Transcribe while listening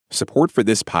Support for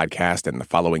this podcast and the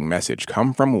following message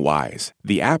come from Wise,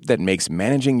 the app that makes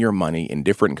managing your money in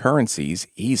different currencies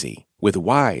easy. With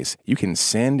Wise, you can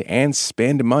send and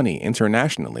spend money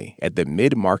internationally at the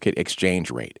mid-market exchange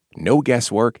rate. No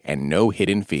guesswork and no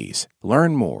hidden fees.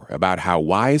 Learn more about how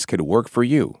Wise could work for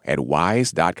you at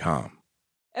wise.com.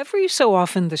 Every so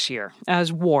often this year,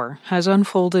 as war has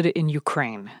unfolded in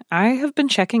Ukraine, I have been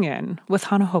checking in with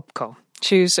Hanna Hopko.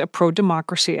 She's a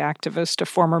pro-democracy activist, a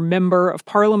former member of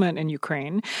parliament in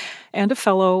Ukraine, and a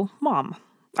fellow mom.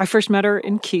 I first met her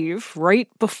in Kyiv right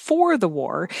before the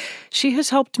war. She has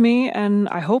helped me, and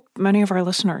I hope many of our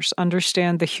listeners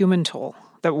understand the human toll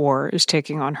that war is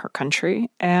taking on her country,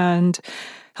 and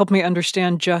help me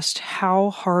understand just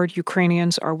how hard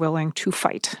Ukrainians are willing to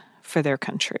fight for their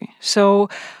country. So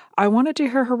I wanted to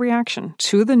hear her reaction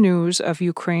to the news of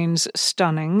Ukraine's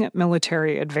stunning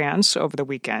military advance over the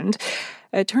weekend.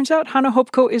 It turns out Hanna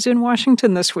Hopko is in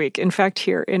Washington this week. In fact,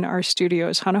 here in our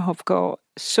studios. Hanna Hopko,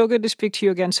 so good to speak to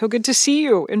you again. So good to see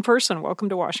you in person. Welcome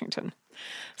to Washington.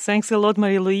 Thanks a lot,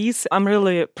 Marie-Louise. I'm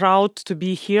really proud to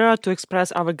be here to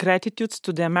express our gratitude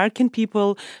to the American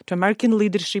people, to American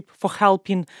leadership for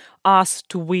helping us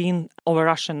to win over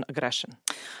Russian aggression.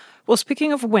 Well,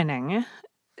 speaking of winning,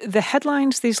 the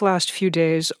headlines these last few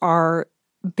days are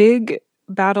big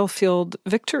battlefield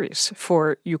victories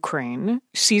for Ukraine,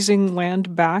 seizing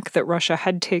land back that Russia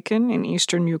had taken in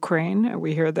eastern Ukraine.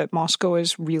 We hear that Moscow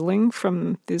is reeling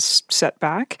from this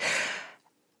setback.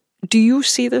 Do you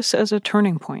see this as a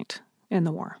turning point in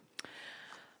the war?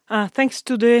 Thanks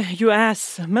to the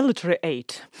U.S. military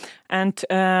aid and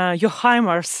your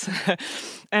HIMARS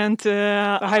and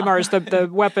the HIMARS, the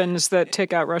weapons that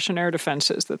take out Russian air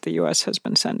defenses that the U.S. has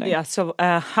been sending. Yeah, so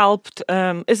helped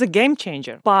is a game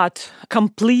changer. But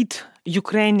complete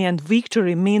Ukrainian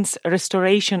victory means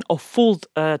restoration of full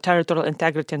territorial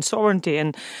integrity and sovereignty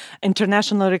and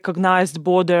internationally recognized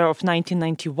border of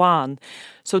 1991.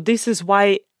 So this is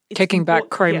why taking back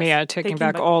Crimea, yes, taking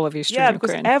back all of eastern Ukraine. Yeah,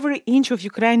 because every inch of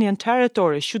Ukrainian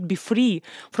territory should be free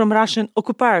from Russian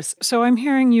occupiers. So I'm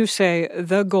hearing you say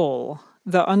the goal,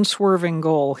 the unswerving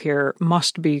goal here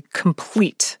must be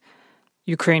complete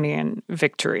Ukrainian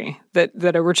victory,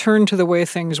 that a return to the way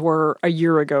things were a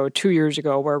year ago, 2 years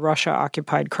ago, where Russia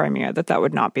occupied Crimea, that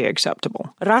would not be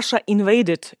acceptable. Russia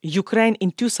invaded Ukraine in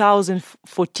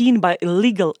 2014 by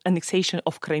illegal annexation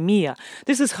of Crimea.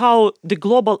 This is how the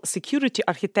global security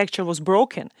architecture was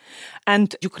broken.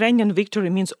 And Ukrainian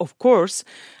victory means, of course,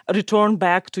 return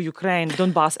back to Ukraine,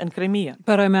 Donbass and Crimea.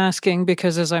 But I'm asking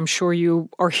because, as I'm sure you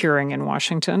are hearing in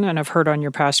Washington, and I've heard on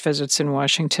your past visits in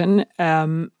Washington,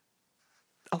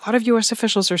 a lot of U.S.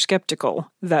 officials are skeptical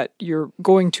that you're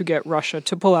going to get Russia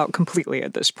to pull out completely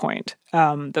at this point,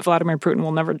 that Vladimir Putin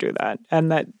will never do that, and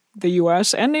that the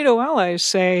U.S. and NATO allies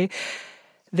say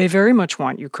they very much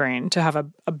want Ukraine to have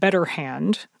a better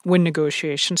hand when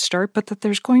negotiations start, but that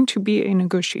there's going to be a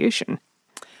negotiation.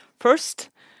 First,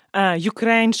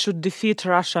 Ukraine should defeat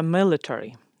Russia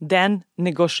military, then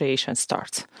negotiation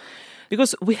starts.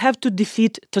 Because we have to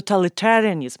defeat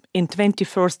totalitarianism in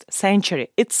 21st century.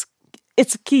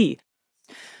 It's key.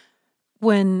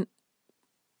 When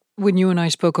you and I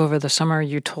spoke over the summer,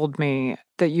 you told me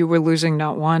that you were losing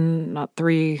not one, not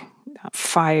three, not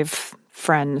 5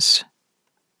 friends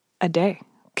a day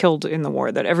killed in the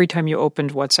war, that every time you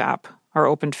opened WhatsApp or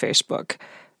opened Facebook,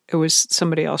 it was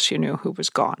somebody else you knew who was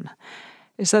gone.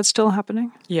 Is that still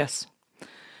happening? Yes.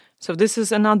 So this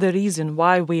is another reason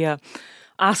why we are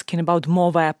asking about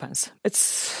more weapons. It's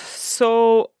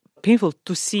so painful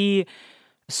to see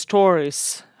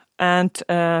stories and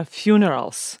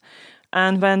funerals,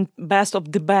 and when best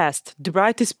of the best, the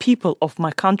brightest people of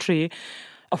my country,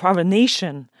 of our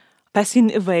nation,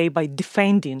 passing away by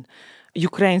defending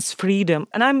Ukraine's freedom.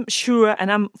 And I'm sure, and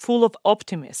I'm full of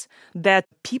optimism, that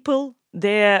people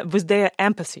there, with their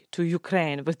empathy to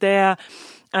Ukraine, with their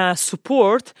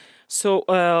support, so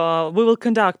we will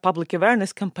conduct public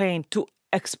awareness campaign to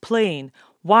explain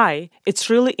why it's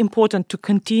really important to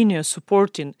continue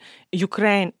supporting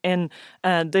Ukraine in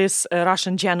this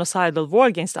Russian genocidal war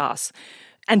against us,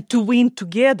 and to win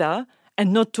together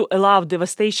and not to allow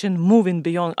devastation moving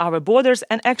beyond our borders,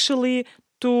 and actually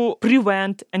to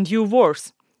prevent new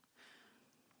wars.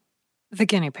 The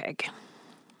guinea pig.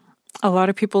 A lot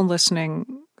of people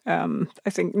listening, I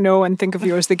think, know and think of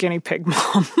you as the guinea pig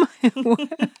mom,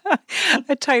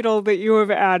 a title that you have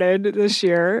added this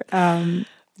year.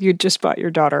 You just bought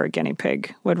your daughter a guinea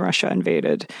pig when Russia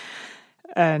invaded,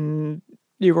 and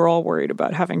you were all worried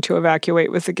about having to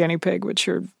evacuate with the guinea pig, which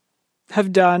you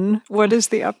have done. What is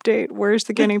the update? Where's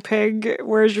the guinea pig?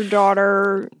 Where's your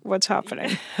daughter? What's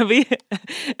happening? We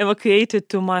evacuated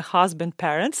to my husband's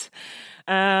parents.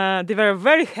 they were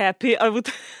very happy. I would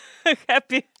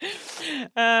happy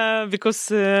because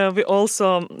we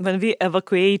also, when we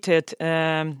evacuated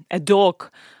a dog,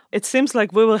 it seems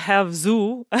like we will have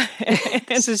zoo.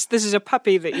 This is a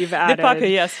puppy that you've added. The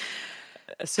puppy, yes.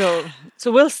 So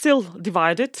we're still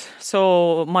divided.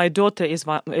 So my daughter is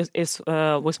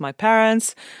with my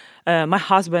parents. My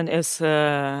husband is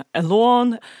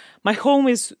alone. My home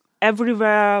is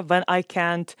everywhere when I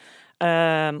can't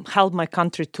help my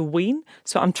country to win.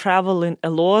 So I'm traveling a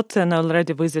lot, and I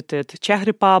already visited Czech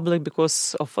Republic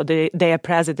because of their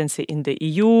presidency in the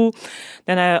EU.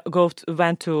 Then I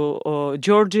went to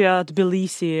Georgia,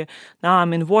 Tbilisi. Now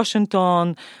I'm in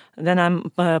Washington. Then I'm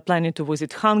planning to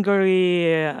visit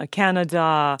Hungary,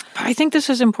 Canada. I think this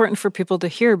is important for people to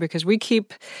hear because we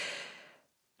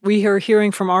are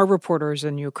hearing from our reporters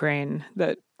in Ukraine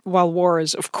that while war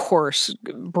is, of course,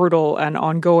 brutal and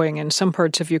ongoing in some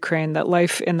parts of Ukraine, that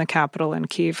life in the capital in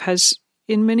Kyiv has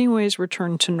in many ways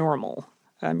returned to normal.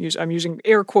 I'm using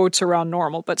air quotes around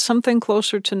normal, but something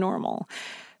closer to normal.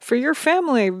 For your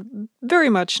family, very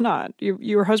much not.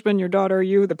 Your husband, your daughter,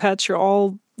 you, the pets, you're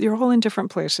all in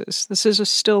different places. This is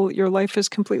still, your life is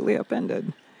completely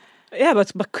upended. Yeah,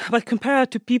 but compared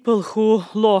to people who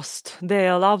lost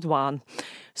their loved one,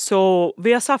 so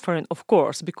we are suffering, of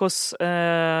course, because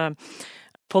for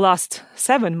last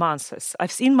 7 months,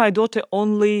 I've seen my daughter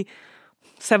only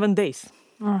 7 days.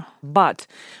 But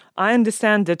I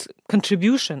understand that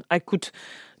contribution I could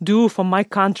do for my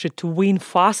country to win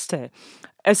faster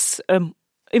is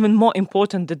even more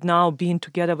important than now being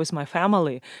together with my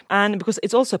family. And because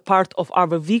it's also part of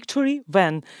our victory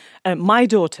when my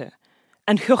daughter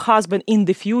and her husband in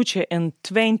the future, in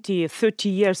 20, 30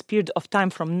 years period of time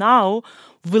from now,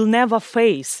 will never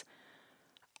face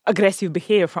aggressive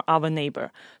behavior from our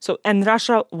neighbor. And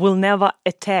Russia will never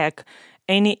attack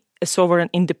any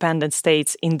sovereign independent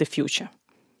states in the future.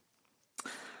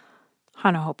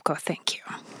 Hanna Hopko, thank you.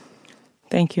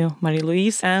 Thank you,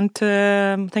 Marie-Louise, and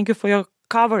thank you for your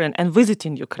covering and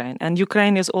visiting Ukraine. And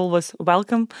Ukraine is always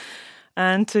welcome,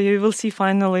 and you will see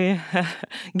finally a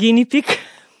guinea pig.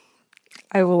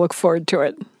 I will look forward to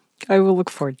it.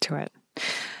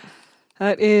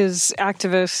 That is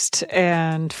activist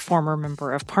and former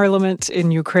member of parliament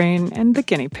in Ukraine and the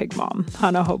guinea pig mom,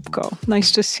 Hanna Hopko.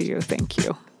 Nice to see you. Thank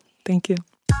you. Thank you.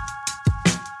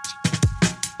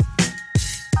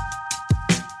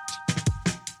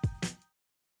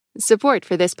 Support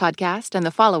for this podcast and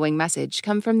the following message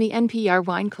come from the NPR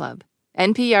Wine Club.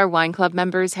 NPR Wine Club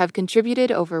members have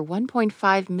contributed over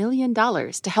 $1.5 million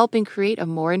to helping create a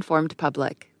more informed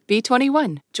public. Be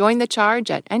 21. Join the charge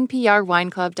at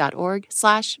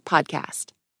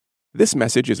nprwineclub.org/podcast. This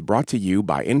message is brought to you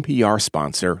by NPR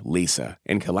sponsor Lisa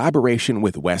in collaboration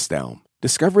with West Elm.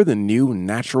 Discover the new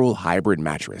natural hybrid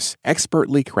mattress,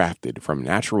 expertly crafted from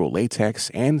natural latex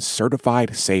and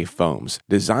certified safe foams,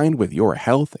 designed with your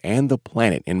health and the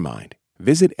planet in mind.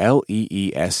 Visit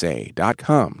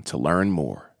leesa.com to learn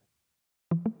more.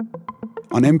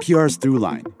 On NPR's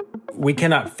Throughline, we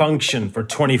cannot function for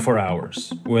 24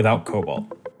 hours without cobalt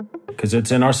because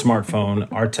it's in our smartphone,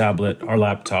 our tablet, our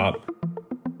laptop.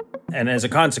 And as a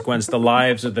consequence, the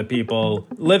lives of the people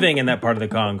living in that part of the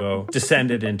Congo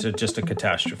descended into just a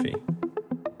catastrophe.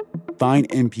 Find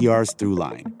NPR's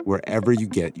Throughline wherever you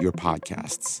get your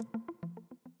podcasts.